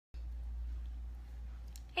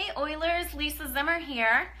Hey Oilers, Lisa Zimmer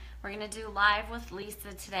here. We're going to do Live with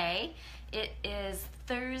Lisa today. It is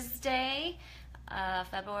Thursday,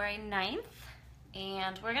 February 9th,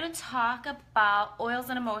 and we're going to talk about oils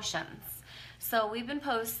and emotions. So we've been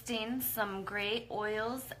posting some great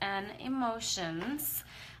oils and emotions,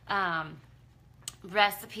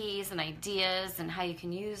 recipes and ideas and how you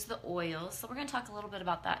can use the oils. So we're going to talk a little bit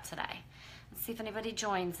about that today. Let's see if anybody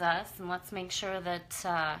joins us, and let's make sure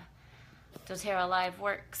that doTERRA Live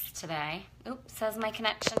works today. Oops, says my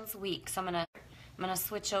connection's weak, so I'm gonna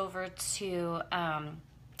switch over to I'm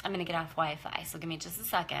gonna get off Wi-Fi. So give me just a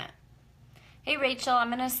second. Hey Rachel, I'm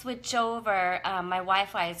gonna switch over. My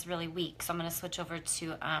Wi-Fi is really weak, so I'm gonna switch over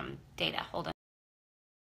to data. Hold on.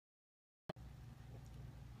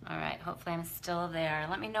 All right, hopefully I'm still there.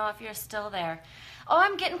 Let me know if you're still there. Oh,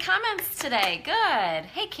 I'm getting comments today. Good.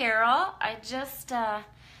 Hey Carol, I just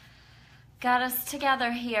got us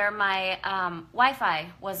together here. My Wi-Fi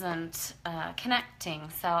wasn't connecting,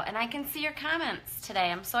 and I can see your comments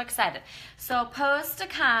today. I'm so excited. So post a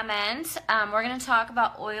comment. We're going to talk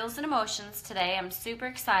about oils and emotions today. I'm super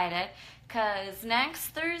excited because next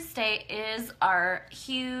Thursday is our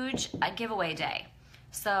huge giveaway day.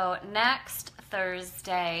 So next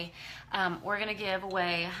Thursday, we're going to give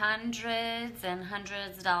away hundreds and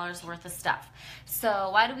hundreds of dollars worth of stuff. So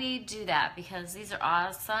why do we do that? Because these are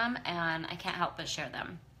awesome and I can't help but share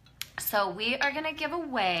them. So we are going to give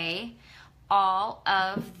away all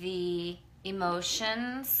of the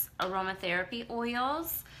emotions aromatherapy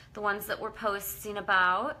oils, the ones that we're posting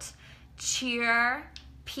about: cheer,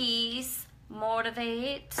 peace,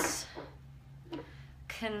 motivate,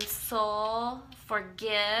 console,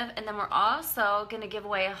 forgive, and then we're also going to give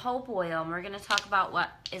away a hope oil, and we're going to talk about what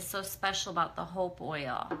is so special about the hope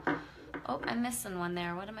oil. Oh, I'm missing one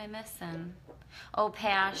there. What am I missing? Oh,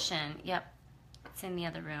 passion. Yep, it's in the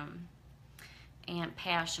other room. And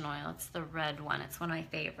passion oil, it's the red one. It's one of my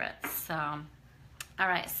favorites. So, all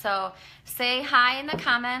right, so say hi in the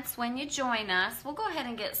comments when you join us. We'll go ahead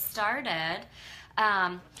and get started.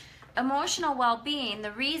 Emotional well-being,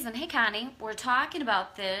 the reason, hey Connie, we're talking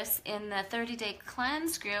about this in the 30-day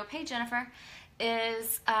cleanse group, hey Jennifer,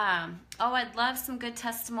 is, I'd love some good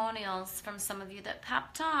testimonials from some of you that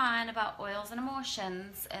popped on about oils and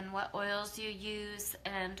emotions and what oils you use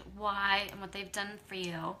and why and what they've done for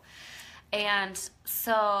you. And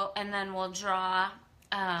so, and then we'll draw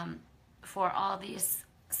for all these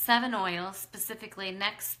 7 oils specifically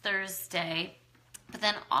next Thursday. But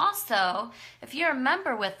then also, if you're a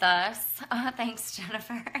member with us, thanks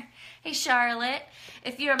Jennifer. Hey Charlotte,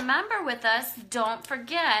 if you're a member with us, don't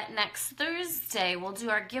forget next Thursday we'll do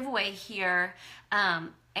our giveaway here,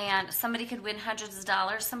 and somebody could win hundreds of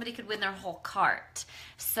dollars. Somebody could win their whole cart.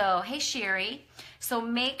 So hey Sherry, so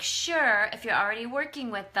make sure if you're already working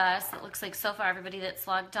with us, it looks like so far everybody that's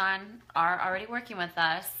logged on are already working with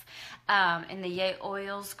us. In the Yay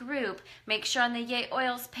Oils group, make sure on the Yay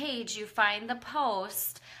Oils page you find the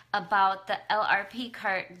post about the LRP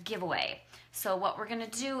cart giveaway. So what we're going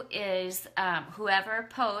to do is whoever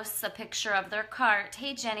posts a picture of their cart,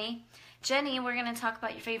 hey Jenny, we're going to talk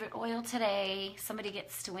about your favorite oil today. Somebody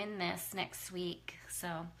gets to win this next week. So,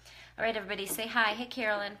 all right everybody, say hi. Hey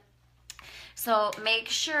Carolyn. So make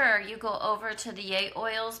sure you go over to the Yay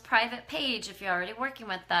Oils private page if you're already working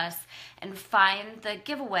with us and find the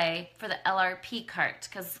giveaway for the LRP cart,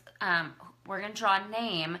 because we're going to draw a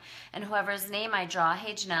name, and whoever's name I draw,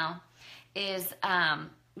 hey Janelle, is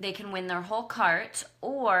they can win their whole cart.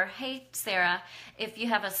 Or hey Sarah, if you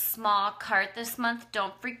have a small cart this month,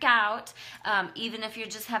 don't freak out. Even if you're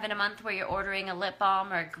just having a month where you're ordering a lip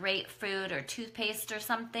balm or a grapefruit or toothpaste or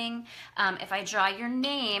something, if I draw your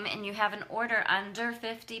name and you have an order under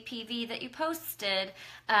 50 PV that you posted,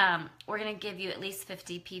 we're going to give you at least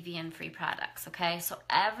 50 PV in free products, okay? So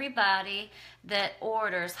everybody that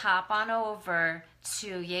orders, hop on over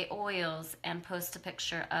to Yay Oils and post a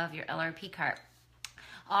picture of your LRP cart.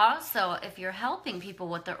 Also, if you're helping people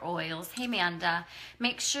with their oils, hey Amanda,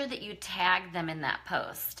 make sure that you tag them in that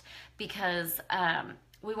post, because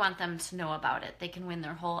we want them to know about it. They can win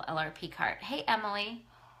their whole LRP cart. Hey Emily.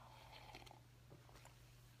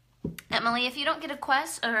 Emily, if you don't get a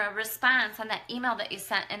question or a response on that email that you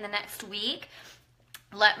sent in the next week,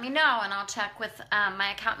 let me know and I'll check with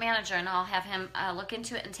my account manager and I'll have him look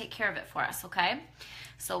into it and take care of it for us, okay?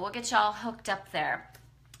 So we'll get you all hooked up there.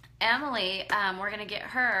 Emily, we're going to get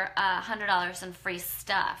her $100 in free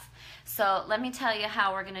stuff. So let me tell you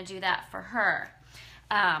how we're going to do that for her.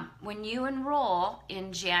 When you enroll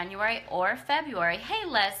in January or February, hey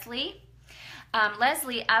Leslie,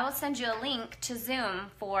 Leslie, I will send you a link to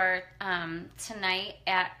Zoom for tonight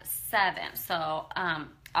at 7. So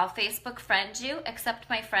I'll Facebook friend you, accept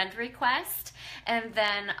my friend request, and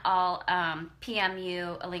then I'll PM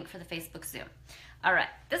you a link for the Facebook Zoom. All right,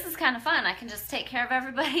 this is kind of fun. I can just take care of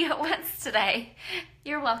everybody at once today.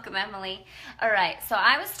 You're welcome, Emily. All right, so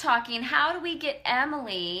I was talking, how do we get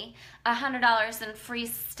Emily $100 in free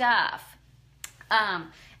stuff?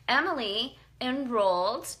 Emily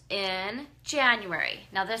enrolled in January.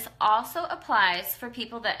 Now this also applies for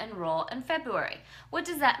people that enroll in February. What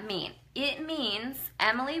does that mean? It means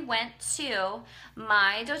Emily went to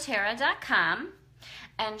mydoterra.com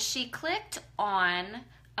and she clicked on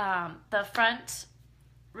the front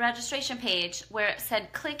registration page where it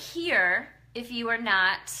said click here if you are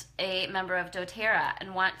not a member of doTERRA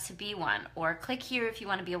and want to be one, or click here if you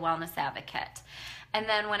want to be a wellness advocate. And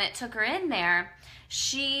then when it took her in there,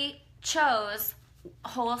 she chose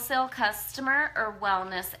wholesale customer or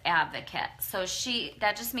wellness advocate. So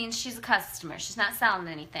that just means she's a customer. She's not selling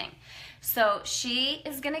anything. So she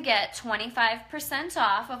is going to get 25%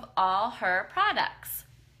 off of all her products.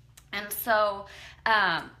 And so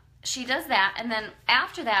she does that, and then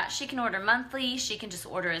after that she can order monthly, she can just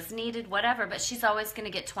order as needed, whatever, but she's always going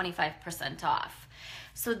to get 25% off.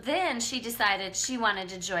 So then she decided she wanted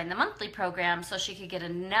to join the monthly program so she could get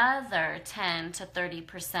another 10 to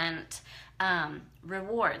 30%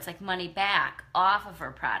 rewards, like money back off of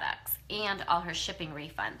her products, and all her shipping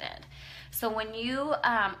refunded. So when you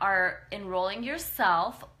are enrolling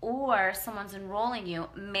yourself or someone's enrolling you,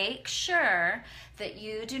 make sure that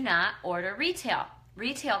you do not order retail.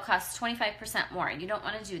 Retail costs 25% more. You don't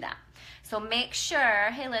want to do that. So make sure,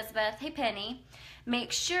 hey Elizabeth, hey Penny,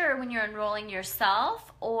 make sure when you're enrolling yourself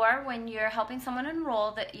or when you're helping someone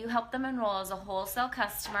enroll that you help them enroll as a wholesale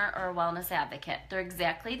customer or a wellness advocate. They're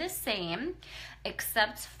exactly the same,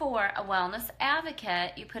 except for a wellness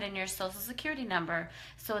advocate, you put in your social security number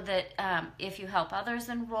so that if you help others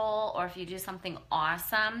enroll or if you do something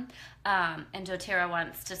awesome and doTERRA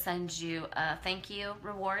wants to send you a thank you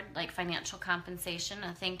reward, like financial compensation,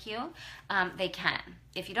 a thank you, they can.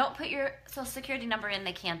 If you don't put your social security number in,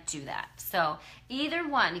 they can't do that. So either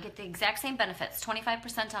one, you get the exact same benefits,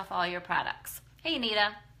 25% off all your products. Hey, Anita.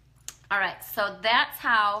 All right, so that's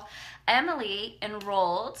how Emily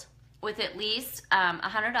enrolled with at least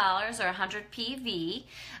 $100 or 100 PV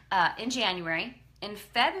in January. In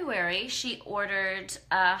February, she ordered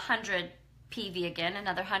 100 PV again,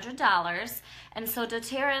 another $100. And so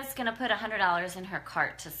doTERRA is going to put $100 in her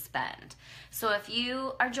cart to spend. So if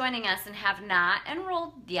you are joining us and have not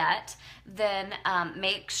enrolled yet, then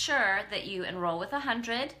make sure that you enroll with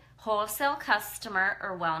 100, wholesale customer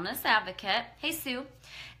or wellness advocate. Hey, Sue.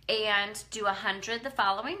 And do 100 the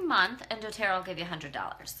following month, and doTERRA will give you $100.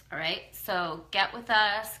 All right, so get with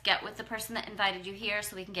us, get with the person that invited you here,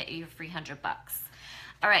 so we can get you your free $100.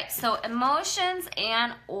 All right, so emotions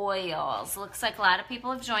and oils. Looks like a lot of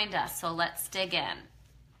people have joined us, so let's dig in.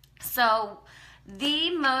 So the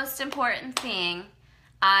most important thing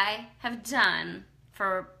I have done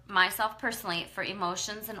for myself personally for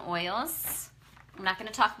emotions and oils, I'm not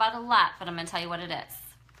going to talk about it a lot, but I'm going to tell you what it is.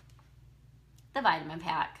 The vitamin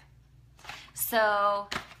pack. So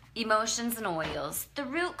emotions and oils. The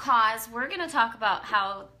root cause, we're going to talk about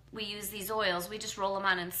how we use these oils. We just roll them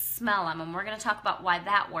on and smell them, and we're going to talk about why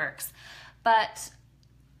that works. But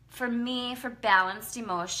for me, for balanced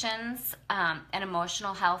emotions and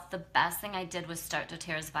emotional health, the best thing I did was start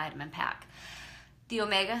doTERRA's vitamin pack. The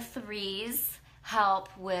omega-3s help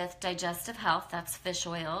with digestive health, that's fish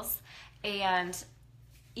oils, and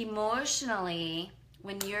emotionally,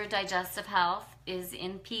 when your digestive health is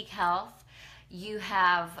in peak health, you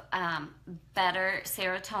have better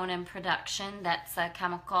serotonin production. That's a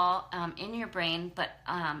chemical in your brain, but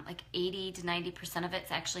like 80 to 90% of it's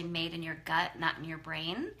actually made in your gut, not in your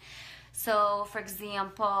brain. So, for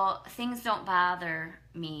example, things don't bother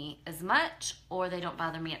me as much, or they don't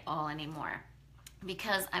bother me at all anymore,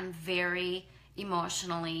 because I'm very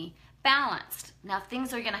emotionally balanced. Now,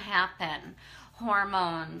 things are going to happen.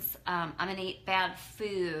 Hormones, I'm going to eat bad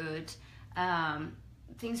food,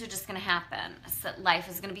 things are just going to happen. So life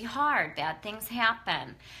is going to be hard, bad things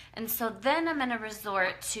happen. And so then I'm going to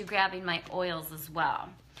resort to grabbing my oils as well.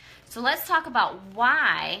 So let's talk about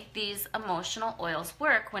why these emotional oils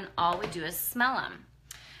work when all we do is smell them.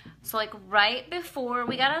 So like right before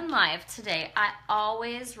we got on live today, I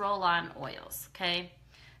always roll on oils, okay?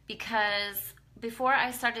 Because before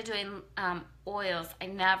I started doing oils, I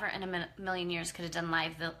never in a million years could have done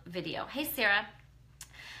live video. Hey, Sarah.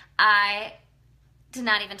 I did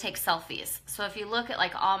not even take selfies. So if you look at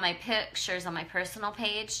like all my pictures on my personal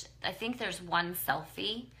page, I think there's one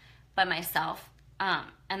selfie by myself.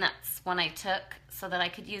 And that's one I took so that I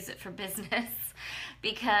could use it for business,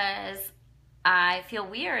 because I feel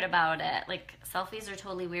weird about it. Like, selfies are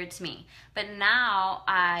totally weird to me. But now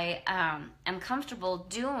I am comfortable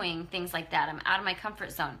doing things like that. I'm out of my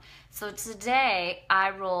comfort zone. So today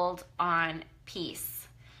I rolled on peace.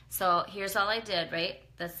 So here's all I did, right?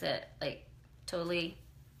 That's it. Like, totally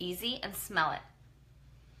easy, and smell it.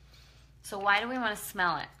 So why do we want to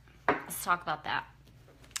smell it? Let's talk about that.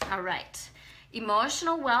 All right.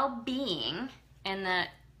 Emotional well-being and the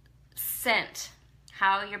scent,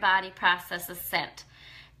 how your body processes scent.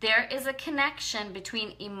 There is a connection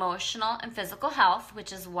between emotional and physical health,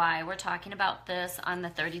 which is why we're talking about this on the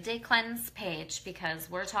 30-day cleanse page, because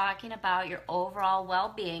we're talking about your overall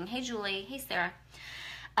well-being. Hey, Julie. Hey, Sarah.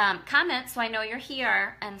 Comment so I know you're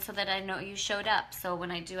here and so that I know you showed up. So when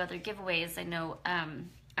I do other giveaways, I know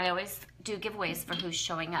I always do giveaways for who's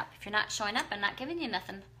showing up. If you're not showing up, I'm not giving you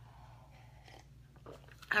nothing.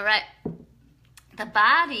 All right. The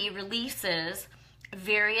body releases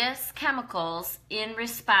various chemicals in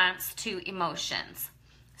response to emotions.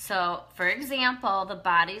 So, for example, the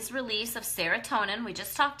body's release of serotonin, we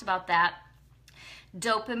just talked about that,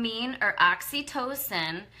 dopamine or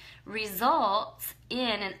oxytocin results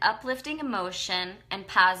in an uplifting emotion and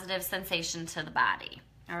positive sensation to the body.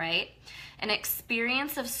 All right? An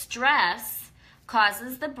experience of stress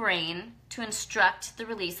causes the brain to instruct the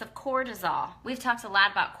release of cortisol. We've talked a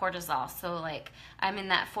lot about cortisol, so like I'm in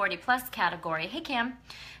that 40 plus category. Hey Cam.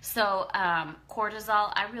 So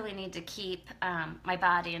cortisol, I really need to keep my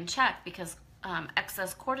body in check because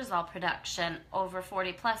excess cortisol production over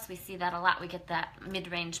 40 plus, we see that a lot. We get that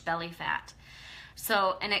mid-range belly fat.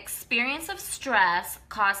 So an experience of stress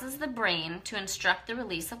causes the brain to instruct the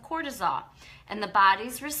release of cortisol, and the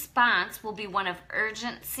body's response will be one of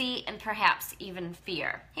urgency and perhaps even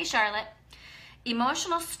fear. Hey, Charlotte.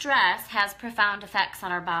 Emotional stress has profound effects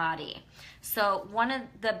on our body. So one of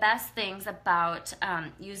the best things about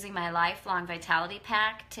using my Lifelong Vitality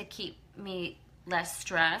Pack to keep me less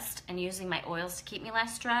stressed and using my oils to keep me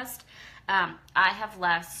less stressed, I have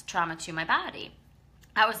less trauma to my body.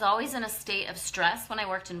 I was always in a state of stress when I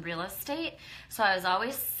worked in real estate, so I was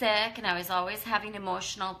always sick and I was always having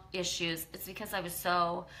emotional issues. It's because I was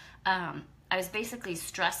so, I was basically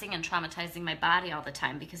stressing and traumatizing my body all the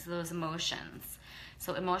time because of those emotions.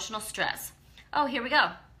 So emotional stress. Oh, here we go.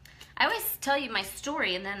 I always tell you my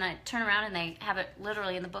story and then I turn around and they have it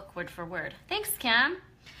literally in the book word for word. Thanks, Cam.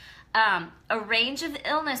 A range of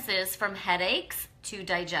illnesses from headaches to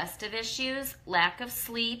digestive issues, lack of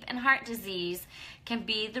sleep, and heart disease can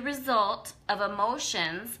be the result of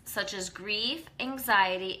emotions such as grief,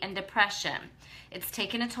 anxiety, and depression. It's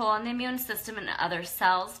taken a toll on the immune system and other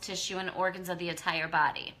cells, tissue, and organs of the entire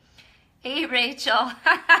body. Hey, Rachel.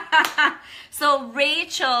 So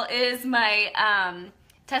Rachel is my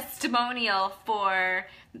testimonial for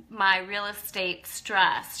my real estate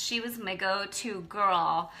stress. She was my go-to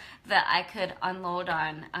girl that I could unload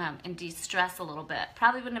on and de-stress a little bit.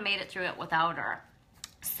 Probably wouldn't have made it through it without her.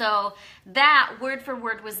 So that word for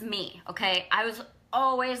word was me, okay? I was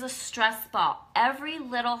always a stress ball. Every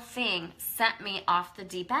little thing sent me off the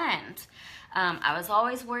deep end. I was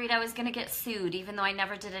always worried I was going to get sued, even though I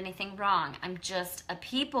never did anything wrong. I'm just a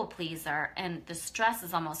people pleaser, and the stress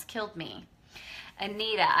has almost killed me.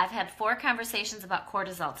 Anita, I've had 4 conversations about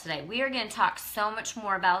cortisol today. We are going to talk so much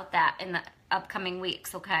more about that in the upcoming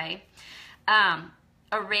weeks, okay?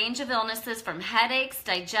 A range of illnesses from headaches,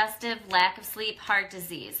 digestive, lack of sleep, heart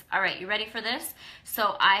disease. All right, you ready for this?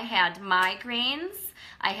 So I had migraines,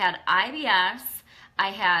 I had IBS, I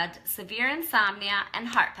had severe insomnia, and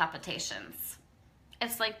heart palpitations.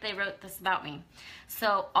 It's like they wrote this about me.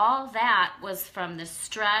 So all that was from the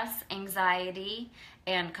stress, anxiety,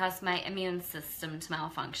 and caused my immune system to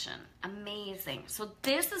malfunction. Amazing. So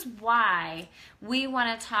this is why we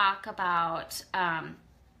want to talk about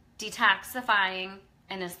detoxifying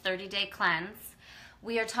in this 30-day cleanse.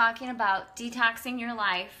 We are talking about detoxing your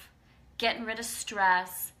life, getting rid of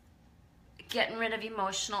stress, getting rid of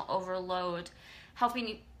emotional overload, helping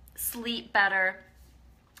you sleep better,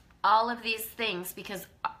 all of these things, because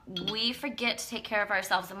we forget to take care of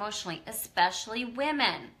ourselves emotionally, especially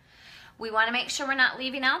women. We want to make sure we're not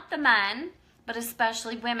leaving out the men, but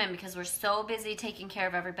especially women, because we're so busy taking care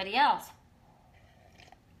of everybody else.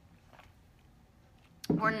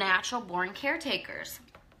 We're natural born caretakers.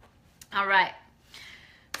 All right.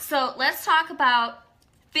 So let's talk about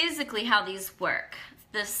physically how these work,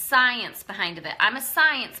 the science behind it. I'm a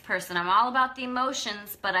science person. I'm all about the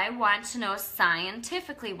emotions, but I want to know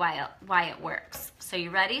scientifically why it works. So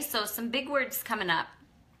you ready? So some big words coming up.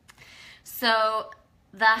 So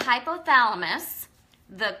the hypothalamus,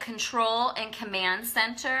 the control and command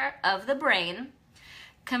center of the brain,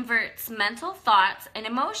 converts mental thoughts and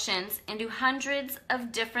emotions into hundreds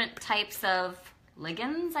of different types of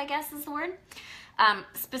ligands, I guess is the word,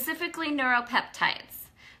 specifically neuropeptides.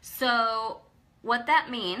 So what that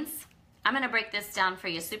means, I'm going to break this down for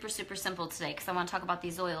you super, super simple today because I want to talk about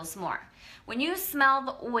these oils more. When you smell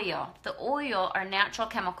the oil are natural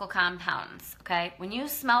chemical compounds, okay? When you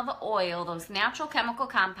smell the oil, those natural chemical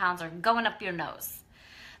compounds are going up your nose.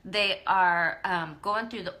 They are going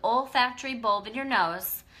through the olfactory bulb in your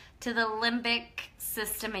nose to the limbic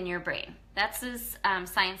system in your brain. That's as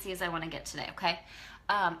sciencey as I want to get today, okay?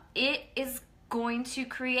 It is going to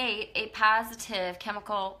create a positive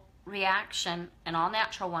chemical reaction, an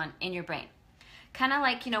all-natural one, in your brain. Kind of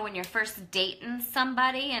like, you know, when you're first dating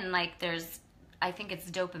somebody and like there's, I think it's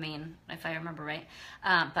dopamine, if I remember right,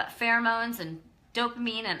 but pheromones and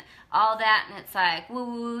dopamine and all that, and it's like,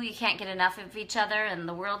 woo, you can't get enough of each other and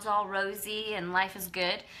the world's all rosy and life is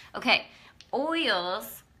good. Okay,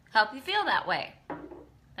 oils help you feel that way.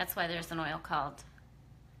 That's why there's an oil called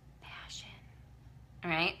passion.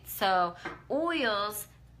 All right, so oils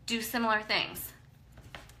do similar things.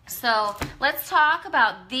 So let's talk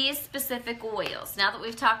about these specific oils now that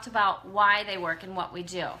we've talked about why they work and what we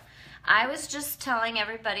do. I was just telling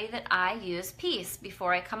everybody that I use Peace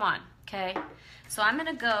before I come on, okay? So I'm going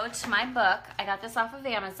to go to my book. I got this off of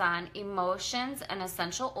Amazon, Emotions and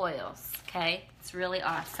Essential Oils, okay? It's really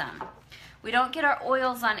awesome. We don't get our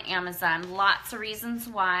oils on Amazon. Lots of reasons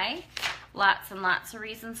why. Lots and lots of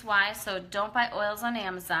reasons why. So don't buy oils on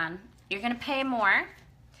Amazon. You're going to pay more.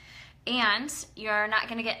 And you're not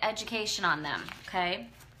going to get education on them, okay?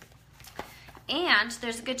 And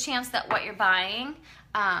there's a good chance that what you're buying,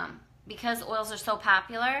 because oils are so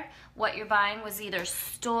popular, what you're buying was either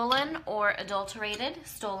stolen or adulterated,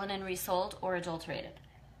 stolen and resold or adulterated.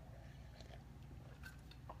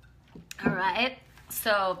 All right,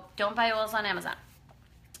 so don't buy oils on Amazon.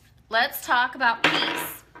 Let's talk about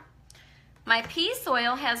Peace. My Peace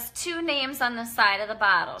oil has two names on the side of the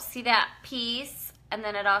bottle. See that? Peace. And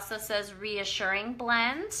then it also says Reassuring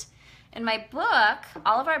Blend. In my book,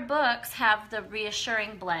 all of our books have the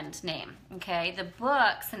Reassuring Blend name, okay? The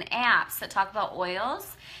books and apps that talk about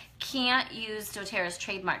oils can't use doTERRA's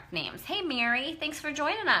trademark names. Hey, Mary, thanks for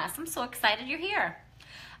joining us. I'm so excited you're here.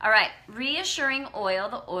 All right, Reassuring Oil,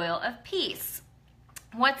 the oil of peace.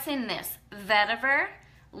 What's in this? Vetiver,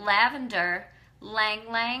 lavender, ylang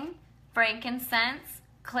ylang, frankincense,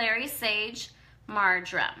 clary sage,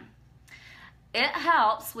 marjoram. It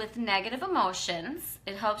helps with negative emotions.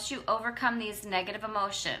 It helps you overcome these negative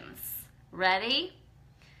emotions. Ready?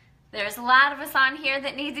 There's a lot of us on here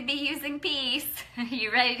that need to be using Peace. You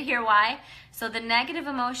ready to hear why? So the negative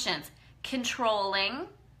emotions, controlling,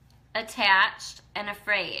 attached, and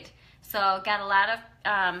afraid. So got a lot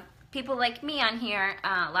of people like me on here,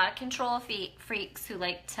 a lot of control freaks who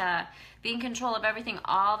like to be in control of everything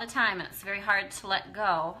all the time, and it's very hard to let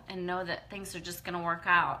go and know that things are just going to work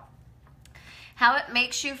out. How it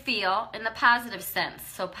makes you feel in the positive sense.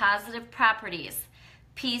 So positive properties: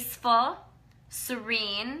 peaceful,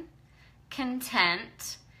 serene,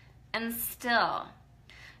 content, and still.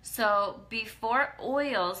 So before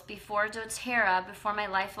oils, before doTERRA, before my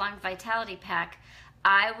Lifelong Vitality Pack,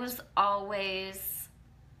 I was always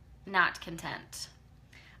not content.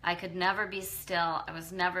 I could never be still. I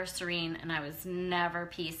was never serene, and I was never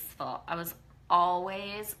peaceful. I was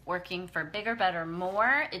always working for bigger, better,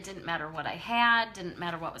 more. It didn't matter what I had, didn't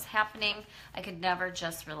matter what was happening. I could never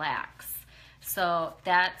just relax. So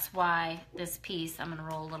that's why this piece I'm going to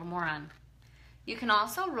roll a little more on. You can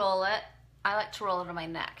also roll it. I like to roll it on my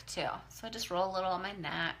neck too. So I just roll a little on my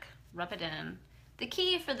neck, rub it in. The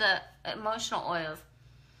key for the emotional oils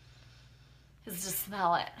is to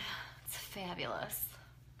smell it. It's fabulous.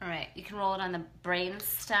 All right, you can roll it on the brain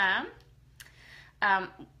stem.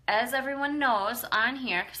 As everyone knows on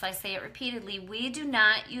here, because I say it repeatedly, we do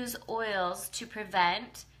not use oils to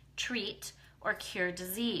prevent, treat, or cure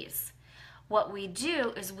disease. What we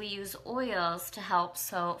do is we use oils to help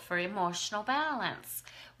for emotional balance.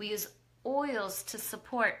 We use oils to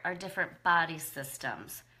support our different body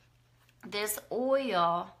systems. This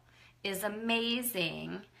oil is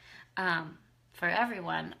amazing for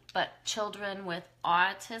everyone, but children with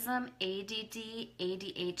autism, ADD,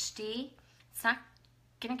 ADHD, it's not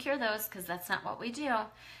going to cure those because that's not what we do.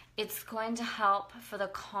 It's going to help for the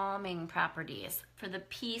calming properties, for the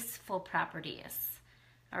peaceful properties,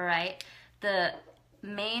 all right? The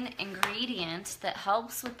main ingredient that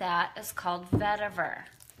helps with that is called vetiver.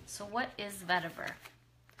 So what is vetiver?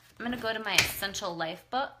 I'm going to go to my Essential Life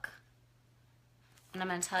book, and I'm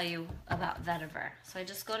going to tell you about vetiver. So I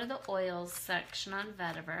just go to the oils section on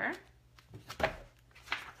vetiver.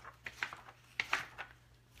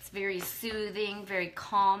 very soothing, very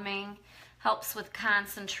calming, helps with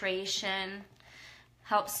concentration,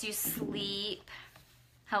 helps you sleep,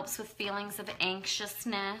 helps with feelings of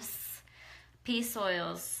anxiousness. Peace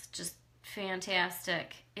oils, just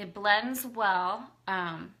fantastic. It blends well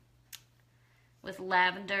with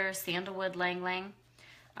lavender, sandalwood, ylang ylang.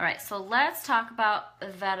 All right, so let's talk about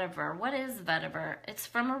vetiver. What is vetiver? It's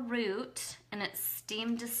from a root, and it's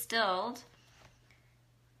steam distilled.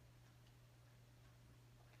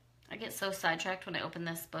 I get so sidetracked when I open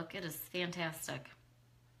this book. It is fantastic.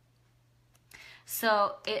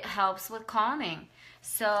 So it helps with calming.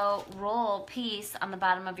 So roll peace on the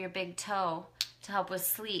bottom of your big toe to help with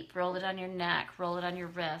sleep. Roll it on your neck. Roll it on your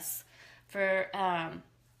wrists. For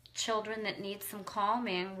children that need some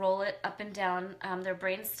calming, roll it up and down their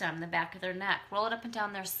brainstem, the back of their neck. Roll it up and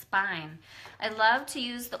down their spine. I love to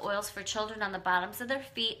use the oils for children on the bottoms of their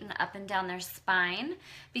feet and up and down their spine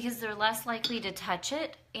because they're less likely to touch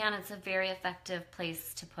it, and it's a very effective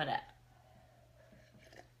place to put it.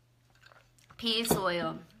 Peace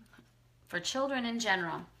oil for children in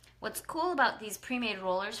general. What's cool about these pre-made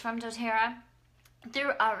rollers from doTERRA,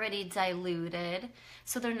 they're already diluted,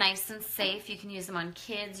 so they're nice and safe. You can use them on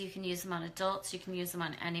kids, you can use them on adults, you can use them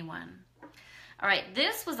on anyone. All right,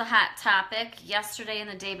 this was a hot topic yesterday and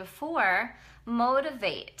the day before.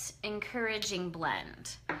 Motivate, encouraging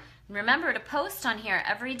blend. Remember to post on here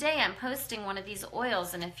every day. I'm posting one of these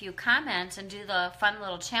oils, and if you comment and do the fun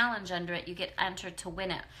little challenge under it, you get entered to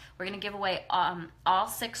win it. We're going to give away all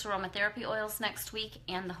 6 aromatherapy oils next week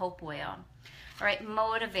and the Hope oil. All right,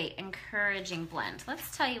 motivate, encouraging blend.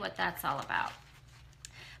 Let's tell you what that's all about.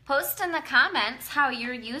 Post in the comments how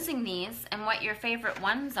you're using these and what your favorite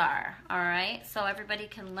ones are, all right? So everybody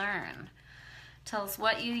can learn. Tell us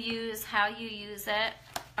what you use, how you use it.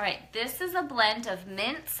 All right, this is a blend of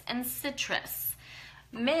mints and citrus.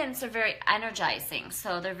 Mints are very energizing,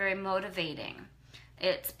 so they're very motivating.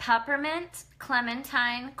 It's peppermint,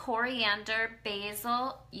 clementine, coriander,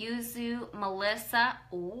 basil, yuzu, melissa,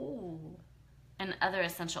 and other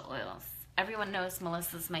essential oils. Everyone knows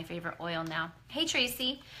Melissa's my favorite oil now. Hey,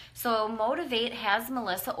 Tracy. So Motivate has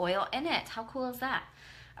Melissa oil in it. How cool is that?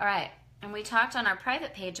 All right. And we talked on our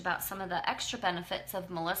private page about some of the extra benefits of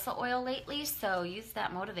Melissa oil lately, so use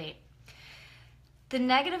that Motivate. The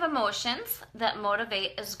negative emotions that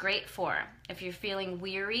Motivate is great for. If you're feeling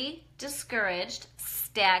weary, discouraged,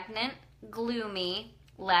 stagnant, gloomy,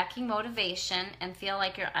 lacking motivation, and feel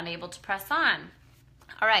like you're unable to press on.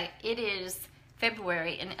 All right, it is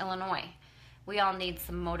February in Illinois. We all need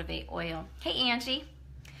some Motivate oil. Hey, Angie.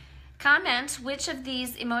 Comment which of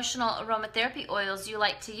these emotional aromatherapy oils you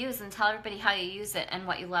like to use and tell everybody how you use it and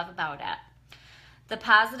what you love about it. The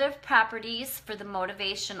positive properties for the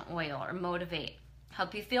motivation oil or Motivate.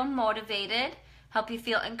 Help you feel motivated, help you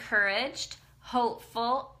feel encouraged,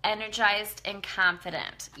 hopeful, energized, and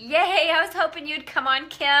confident. Yay! I was hoping you'd come on,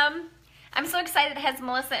 Kim. I'm so excited it has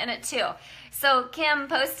Melissa in it too. So Kim,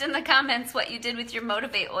 post in the comments what you did with your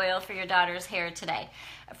Motivate oil for your daughter's hair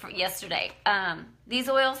yesterday. These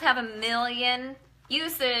oils have 1 million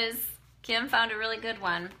uses. Kim found a really good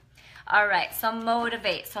one. All right, so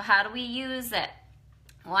Motivate. So how do we use it?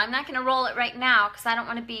 Well, I'm not going to roll it right now because I don't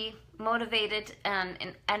want to be motivated and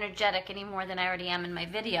energetic any more than I already am in my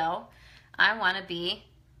video. I want to be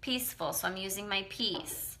peaceful, so I'm using my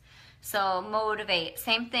peace. So Motivate,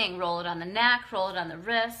 same thing, roll it on the neck, roll it on the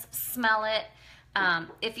wrist, smell it.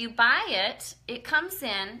 If you buy it, it comes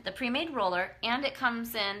in the pre-made roller and it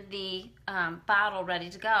comes in the bottle ready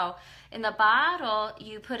to go. In the bottle,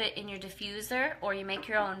 you put it in your diffuser or you make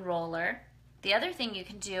your own roller. The other thing you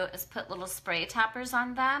can do is put little spray toppers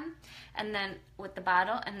on them and then with the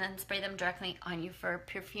bottle and then spray them directly on you for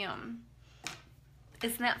perfume.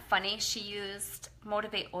 Isn't that funny? She used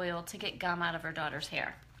Motivate oil to get gum out of her daughter's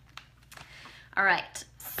hair. All right,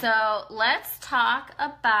 so let's talk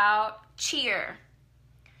about cheer.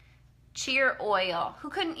 Cheer oil. Who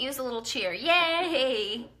couldn't use a little cheer?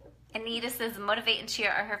 Yay! Anita says Motivate and cheer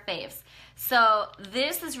are her faves. So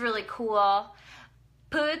this is really cool.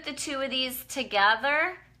 Put the 2 of these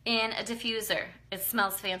together in a diffuser. It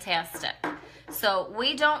smells fantastic. So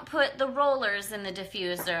we don't put the rollers in the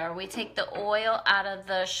diffuser. We take the oil out of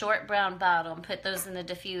the short brown bottle and put those in the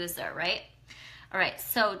diffuser, right? All right,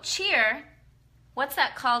 so cheer. What's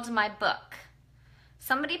that called in my book?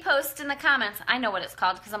 Somebody post in the comments. I know what it's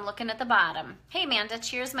called because I'm looking at the bottom. Hey, Amanda,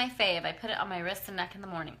 cheer's my fave. I put it on my wrist and neck in the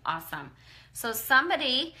morning. Awesome. So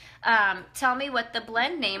somebody tell me what the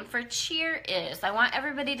blend name for cheer is. I want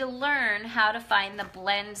everybody to learn how to find the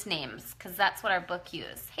blend names because that's what our book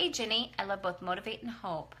uses. Hey, Jenny, I love both Motivate and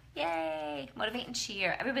Hope. Yay! Motivate and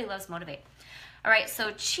cheer. Everybody loves Motivate. All right,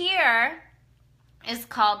 so cheer is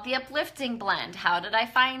called the Uplifting Blend. How did I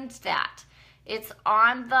find that? It's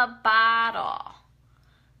on the bottle.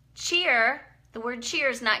 Cheer, the word cheer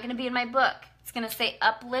is not going to be in my book. It's going to say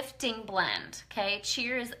Uplifting Blend, okay?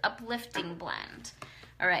 Cheer is Uplifting Blend.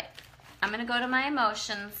 All right, I'm going to go to my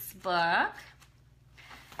emotions book,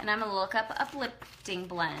 and I'm going to look up Uplifting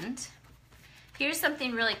Blend. Here's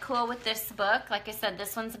something really cool with this book. Like I said,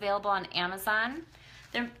 this one's available on Amazon.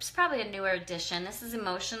 There's probably a newer edition. This is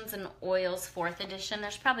Emotions and Oils 4th edition.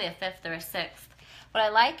 There's probably a 5th or a 6th. What I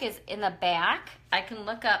like is in the back, I can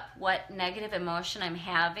look up what negative emotion I'm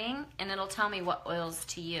having, and it'll tell me what oils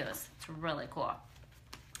to use. It's really cool.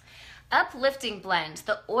 Uplifting Blend,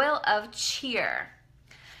 the oil of cheer.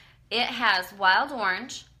 It has wild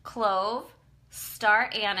orange, clove, star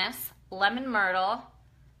anise, lemon myrtle,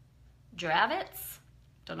 Dravitz,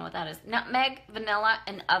 don't know what that is, nutmeg, vanilla,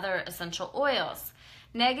 and other essential oils.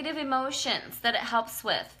 Negative emotions that it helps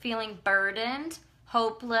with: feeling burdened,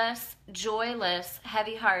 hopeless, joyless,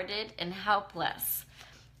 heavy-hearted, and helpless.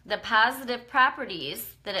 The positive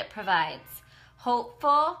properties that it provides: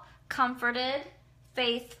 hopeful, comforted,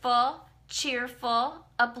 faithful, cheerful,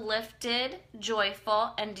 uplifted,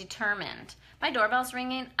 joyful, and determined. My doorbell's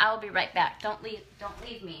ringing. I will be right back. Don't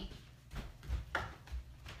leave me.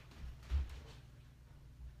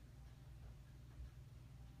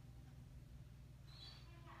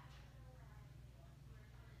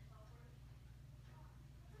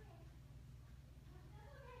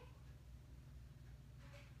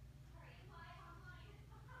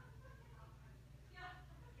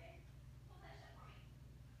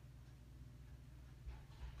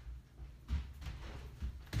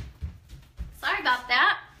 Sorry about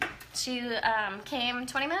that. She came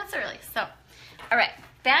 20 minutes early. So, all right,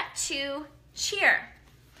 back to cheer.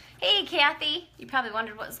 Hey, Kathy. You probably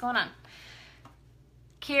wondered what was going on.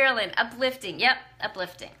 Carolyn, uplifting. Yep,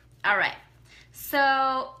 uplifting. All right.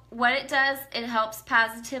 So what it does, it helps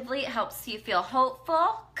positively. It helps you feel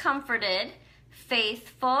hopeful, comforted,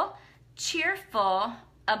 faithful, cheerful,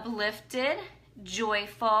 uplifted,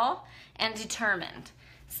 joyful, and determined.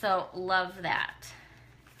 So love that.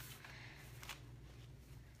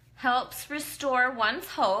 Helps restore one's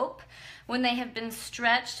hope when they have been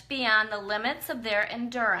stretched beyond the limits of their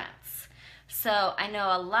endurance. So I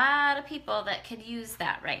know a lot of people that could use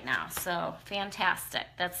that right now. So fantastic.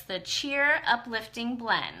 That's the Cheer Uplifting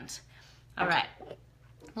Blend. All right.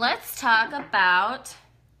 Let's talk about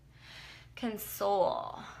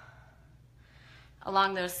Console.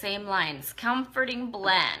 Along those same lines, Comforting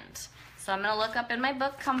Blend. So I'm going to look up in my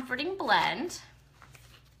book Comforting Blend.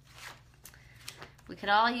 We could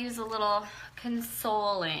all use a little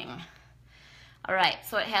consoling. All right,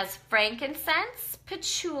 so it has frankincense,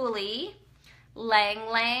 patchouli,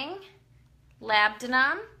 ylang-ylang,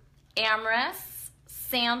 labdanum, amyris,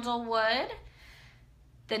 sandalwood.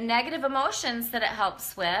 The negative emotions that it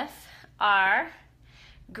helps with are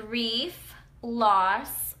grief,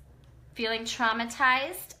 loss, feeling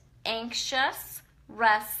traumatized, anxious,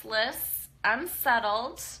 restless,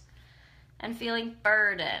 unsettled, and feeling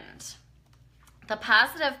burdened. The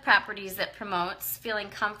positive properties it promotes: feeling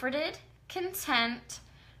comforted, content,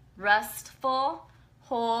 restful,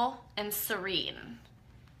 whole, and serene.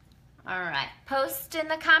 All right, post in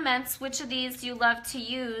the comments which of these you love to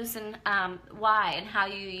use and why and how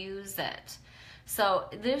you use it. So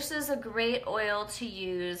this is a great oil to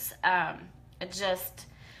use.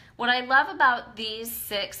 What I love about these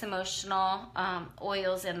 6 emotional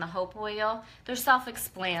oils in the Hope Oil, they're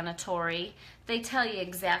self-explanatory. They tell you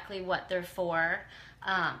exactly what they're for.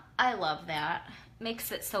 I love that.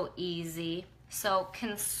 Makes it so easy. So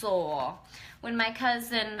Console. When my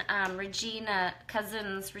cousins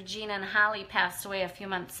Regina and Holly passed away a few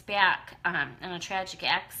months back in a tragic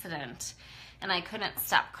accident, and I couldn't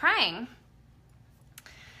stop crying,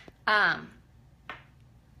 I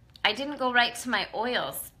didn't go right to my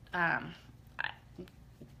oils.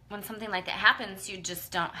 When something like that happens, you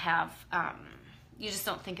just don't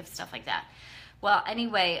think of stuff like that. Well,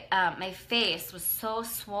 anyway, my face was so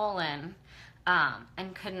swollen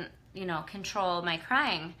and couldn't, control my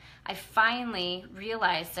crying. I finally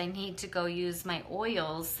realized I need to go use my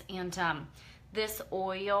oils, and this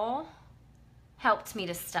oil helped me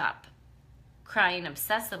to stop crying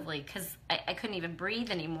obsessively because I couldn't even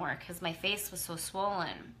breathe anymore because my face was so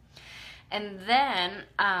swollen. And then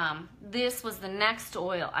this was the next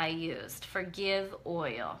oil I used, Forgive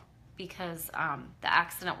Oil, because the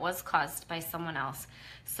accident was caused by someone else.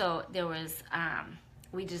 So there was,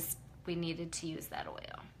 we needed to use that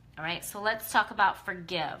oil. All right, so let's talk about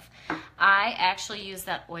Forgive. I actually use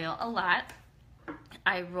that oil a lot.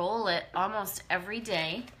 I roll it almost every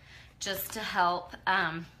day just to help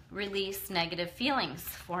release negative feelings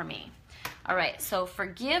for me. All right, so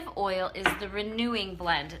Forgive oil is the renewing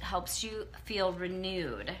blend. It helps you feel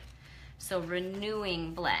renewed. So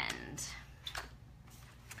renewing blend.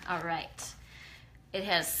 All right. It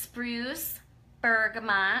has spruce,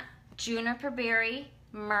 bergamot, juniper berry,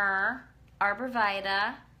 myrrh,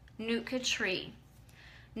 arborvitae, nootka tree.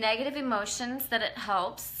 Negative emotions that it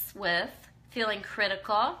helps with: feeling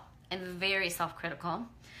critical and very self-critical,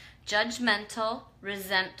 judgmental,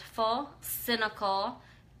 resentful, cynical,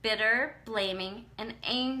 bitter, blaming, and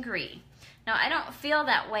angry. Now, I don't feel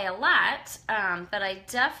that way a lot, but I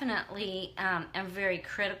definitely am very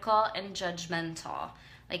critical and judgmental.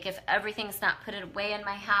 Like if everything's not put away in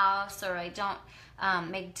my house, or I don't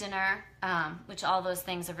make dinner, which all those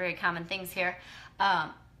things are very common things here,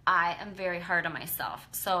 I am very hard on myself.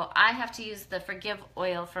 So I have to use the Forgive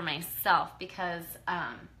oil for myself because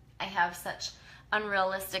I have such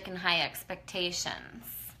unrealistic and high expectations.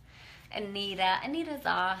 Anita's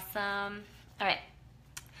awesome. All right.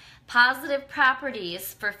 Positive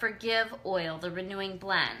properties for Forgive oil, the renewing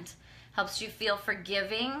blend. Helps you feel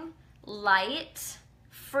forgiving, light,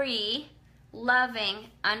 free, loving,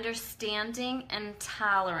 understanding, and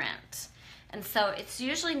tolerant. And so it's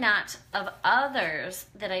usually not of others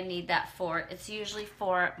that I need that for. It's usually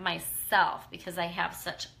for myself because I have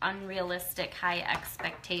such unrealistic high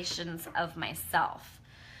expectations of myself.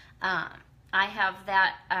 I have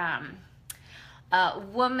that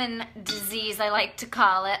woman disease, I like to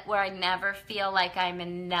call it, where I never feel like I'm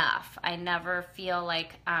enough. I never feel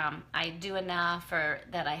like I do enough or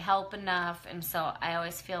that I help enough. And so I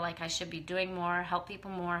always feel like I should be doing more, help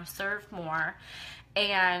people more, serve more.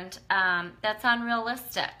 And that's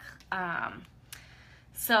unrealistic.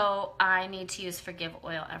 So I need to use Forgive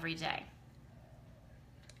oil every day.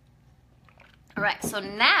 All right, so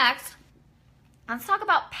next, let's talk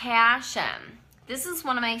about passion. This is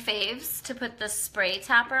one of my faves to put the spray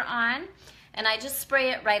topper on, and I just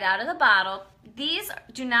spray it right out of the bottle. These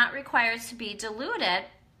do not require to be diluted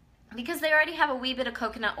because they already have a wee bit of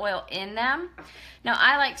coconut oil in them. Now,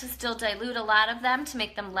 I like to still dilute a lot of them to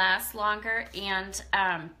make them last longer, and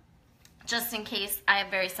just in case I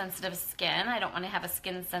have very sensitive skin, I don't want to have a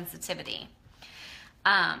skin sensitivity.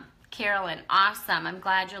 Carolyn, awesome. I'm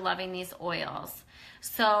glad you're loving these oils.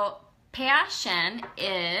 So Passion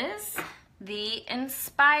is the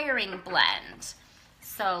Inspiring blend.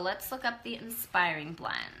 So let's look up the Inspiring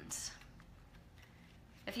blend.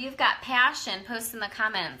 If you've got Passion, post in the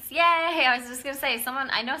comments. Yay! I was just going to say,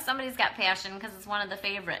 I know somebody's got Passion because it's one of the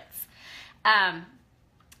favorites.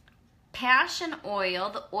 Passion oil,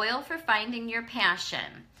 the oil for finding your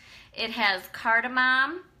passion. It has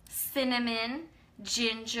cardamom, cinnamon,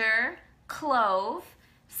 ginger, clove,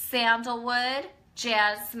 sandalwood,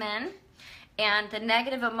 jasmine, and the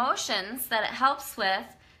negative emotions that it helps with: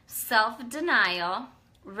 self-denial,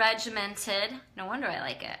 regimented, no wonder I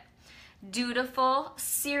like it, dutiful,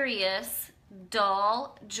 serious,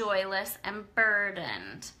 dull, joyless, and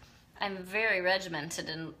burdened. I'm very regimented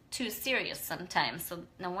and too serious sometimes, so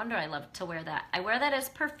no wonder I love to wear that. I wear that as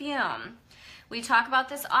perfume. We talk about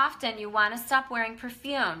this often. You want to stop wearing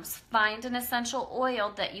perfumes. Find an essential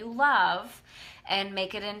oil that you love and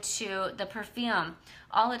make it into the perfume.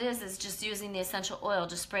 All it is just using the essential oil.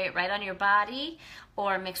 Just spray it right on your body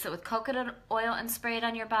or mix it with coconut oil and spray it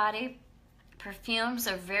on your body. Perfumes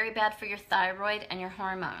are very bad for your thyroid and your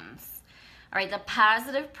hormones. All right, the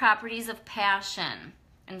positive properties of Passion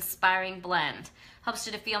Inspiring blend. Helps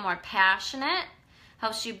you to feel more passionate,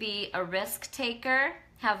 helps you be a risk taker,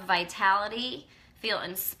 have vitality, feel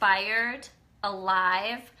inspired,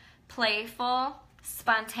 alive, playful,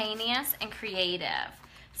 spontaneous, and creative.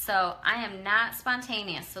 So I am not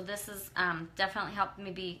spontaneous, so this is definitely helped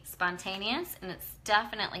me be spontaneous, and it's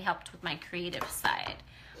definitely helped with my creative side.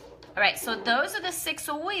 All right, so those are the 6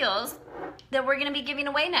 oils that we're going to be giving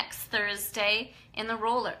away next Thursday in the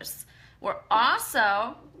rollers. We're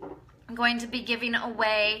also going to be giving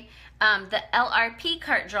away the LRP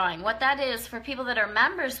cart drawing. What that is, for people that are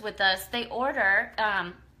members with us, they order,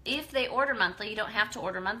 if they order monthly, you don't have to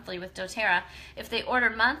order monthly with doTERRA. If they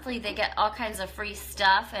order monthly, they get all kinds of free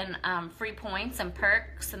stuff and free points and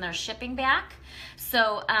perks, and their shipping back.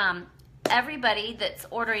 So everybody that's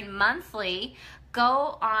ordering monthly,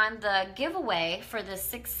 go on the giveaway for the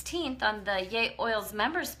 16th on the Yay Oils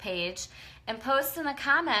members page and post in the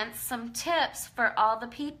comments some tips for all the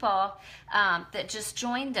people that just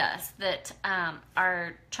joined us that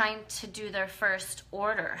are trying to do their first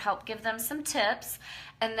order. Help give them some tips,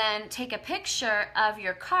 and then take a picture of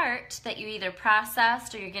your cart that you either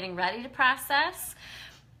processed or you're getting ready to process,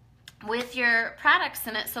 with your products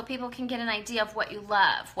in it so people can get an idea of what you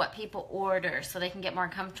love, what people order, so they can get more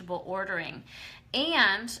comfortable ordering.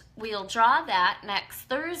 And we'll draw that next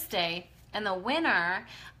Thursday, and the winner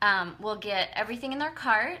will get everything in their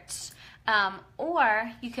cart,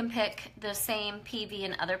 or you can pick the same PV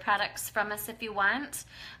and other products from us if you want.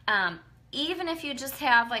 Even if you just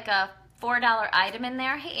have like a $4 item in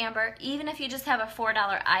there. Hey Amber, even if you just have a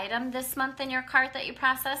 $4 item this month in your cart that you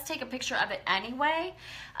process, take a picture of it anyway.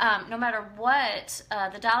 No matter what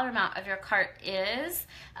the dollar amount of your cart is,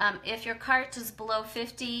 if your cart is below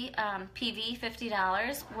 50 PV,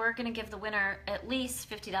 $50, we're going to give the winner at least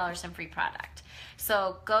 $50 in free product.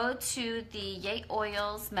 So go to the Yay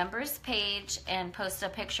Oils members page and post a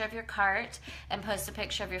picture of your cart and post a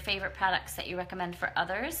picture of your favorite products that you recommend for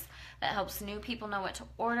others. That helps new people know what to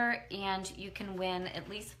order, and you can win at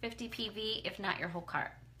least 50 PV, if not your whole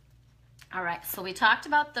cart. All right, so we talked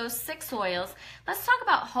about those 6 oils. Let's talk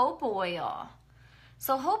about Hope Oil.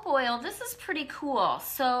 So Hope Oil, this is pretty cool.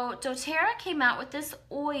 So doTERRA came out with this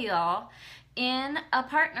oil in a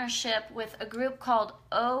partnership with a group called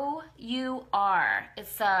OUR.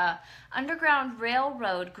 It's a Underground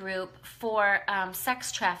Railroad group for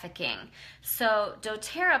sex trafficking. So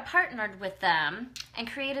doTERRA partnered with them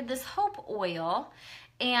and created this Hope Oil,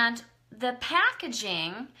 and the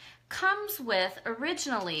packaging comes with,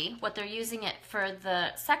 originally, what they're using it for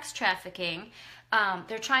the sex trafficking.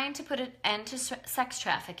 They're trying to put an end to sex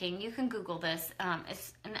trafficking. You can Google this.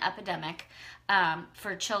 It's an epidemic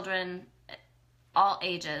for children all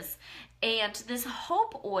ages. And this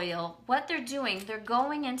Hope Oil, what they're doing, they're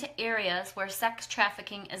going into areas where sex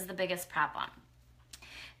trafficking is the biggest problem.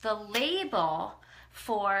 The label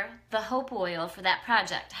for the Hope Oil for that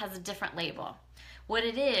project has a different label. What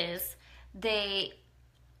it is, the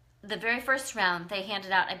very first round, they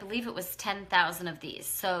handed out, I believe it was 10,000 of these.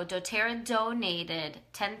 So doTERRA donated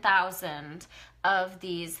 10,000 of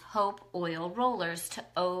these Hope Oil rollers to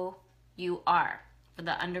OUR, for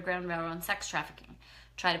the Underground Railroad and sex trafficking.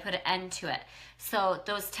 Try to put an end to it. So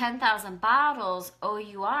those 10,000 bottles,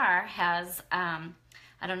 OUR has,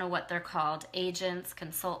 I don't know what they're called, agents,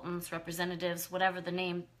 consultants, representatives, whatever the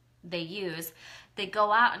name they use. They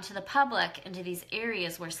go out into the public, into these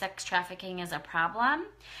areas where sex trafficking is a problem.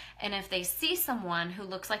 And if they see someone who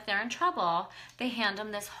looks like they're in trouble, they hand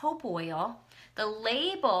them this Hope Oil. The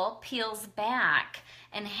label peels back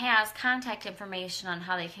and has contact information on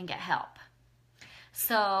how they can get help.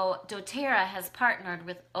 So doTERRA has partnered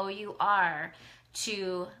with OUR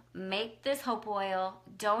to make this Hope Oil,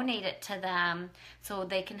 donate it to them so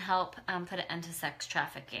they can help put an end to sex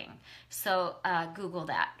trafficking. So Google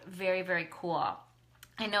that. Very, very cool.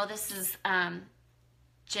 I know this is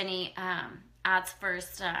Jenny Odd's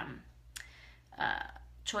first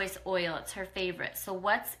choice oil. It's her favorite. So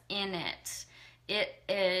what's in it? It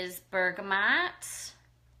is bergamot,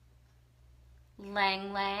 ylang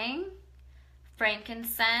ylang,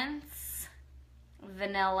 frankincense,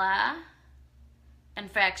 vanilla,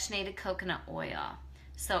 and fractionated coconut oil.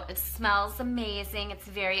 So it smells amazing. It's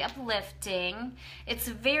very uplifting. It's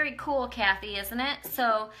very cool, Kathy, isn't it?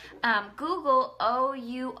 So Google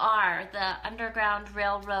OUR, the Underground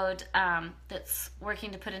Railroad that's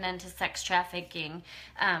working to put an end to sex trafficking.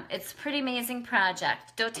 It's a pretty amazing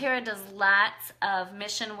project. doTERRA does lots of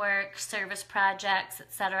mission work, service projects,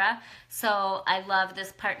 etc. So I love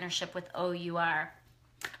this partnership with OUR.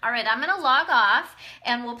 All right, I'm going to log off,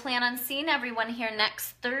 and we'll plan on seeing everyone here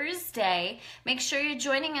next Thursday. Make sure you're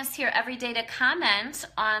joining us here every day to comment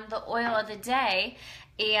on the oil of the day,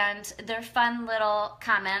 and they're fun little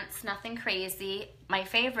comments, nothing crazy. My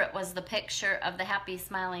favorite was the picture of the happy,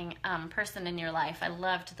 smiling person in your life. I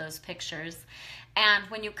loved those pictures. And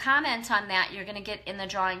when you comment on that, you're going to get in the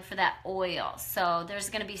drawing for that oil. So there's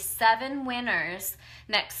going to be 7 winners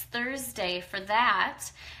next Thursday for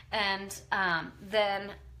that. And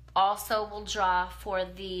then also we'll draw for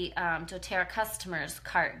the doTERRA customers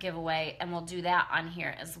cart giveaway, and we'll do that on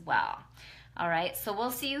here as well. All right, so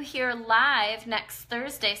we'll see you here live next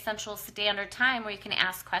Thursday, Central Standard Time, where you can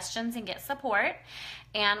ask questions and get support.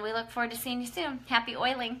 And we look forward to seeing you soon. Happy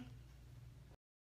oiling.